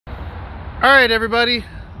All right, everybody,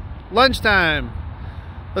 lunchtime.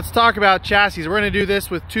 Let's talk about chassis. We're going to do this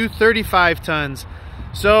with two 35 tons.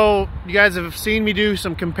 So you guys have seen me do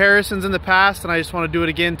some comparisons in the past, and I just want to do it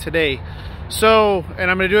again today. And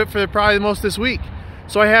I'm going to do it for probably most this week.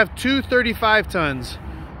 So I have two 35 tons.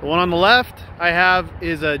 The one on the left I have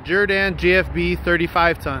is a Jerr-Dan JFB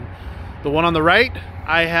 35 ton. The one on the right,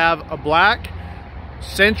 I have a black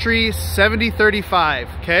Century 7035,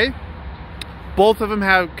 okay? Both of them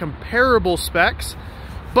have comparable specs,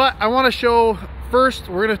 but I want to show first,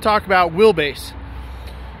 we're going to talk about wheelbase.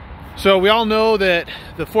 So we all know that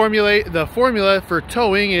the formula for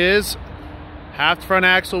towing is half front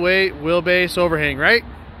axle weight, wheelbase, overhang, right?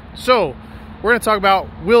 So we're going to talk about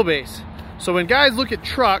wheelbase. So when guys look at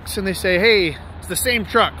trucks and they say, hey, it's the same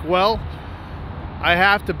truck, well, I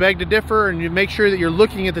have to beg to differ, and you make sure that you're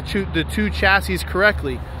looking at the two chassis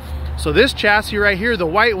correctly. So this chassis right here, the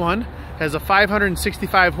white one, has a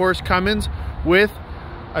 565 horse Cummins with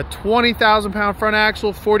a 20,000 pound front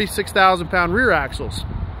axle, 46,000 pound rear axles.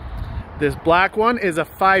 This black one is a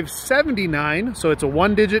 579, so it's a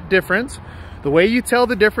one-digit difference. The way you tell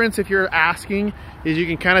the difference, if you're asking, is you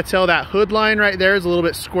can kind of tell that hood line right there is a little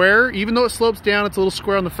bit square. Even though it slopes down, it's a little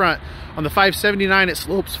square on the front. On the 579, it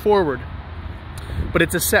slopes forward, but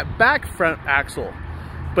it's a set back front axle.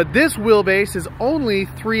 But this wheelbase is only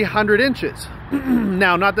 300 inches.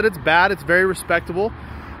 Now, not that it's bad, it's very respectable,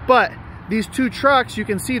 but these two trucks, you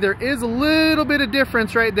can see there is a little bit of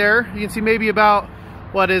difference right there. You can see maybe about,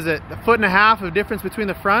 what is it, 1.5 feet of difference between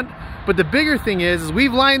the front. But the bigger thing is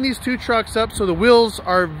we've lined these two trucks up so the wheels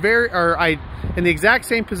are in the exact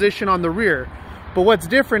same position on the rear. But what's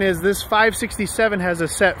different is this 567 has a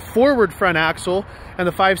set forward front axle and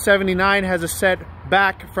the 579 has a set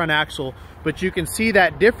back front axle. But you can see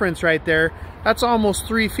that difference right there. That's almost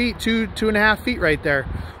 3 feet, 2.5 feet right there.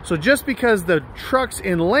 So just because the trucks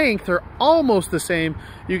in length are almost the same,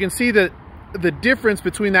 you can see that the difference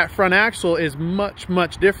between that front axle is much,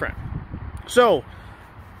 much different. So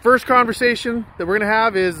first conversation that we're gonna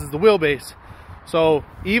have is the wheelbase. So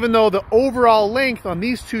even though the overall length on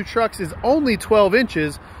these two trucks is only 12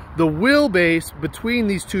 inches, the wheelbase between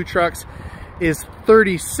these two trucks is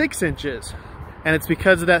 36 inches. And it's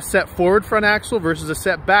because of that set forward front axle versus a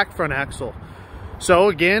set back front axle. So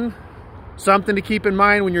again, something to keep in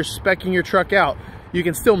mind when you're speccing your truck out. You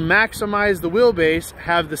can still maximize the wheelbase,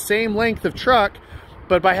 have the same length of truck,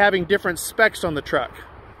 but by having different specs on the truck.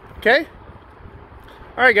 Okay?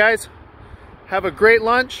 All right, guys, have a great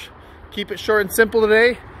lunch. Keep it short and simple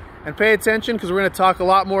today, and pay attention because we're going to talk a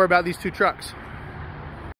lot more about these two trucks.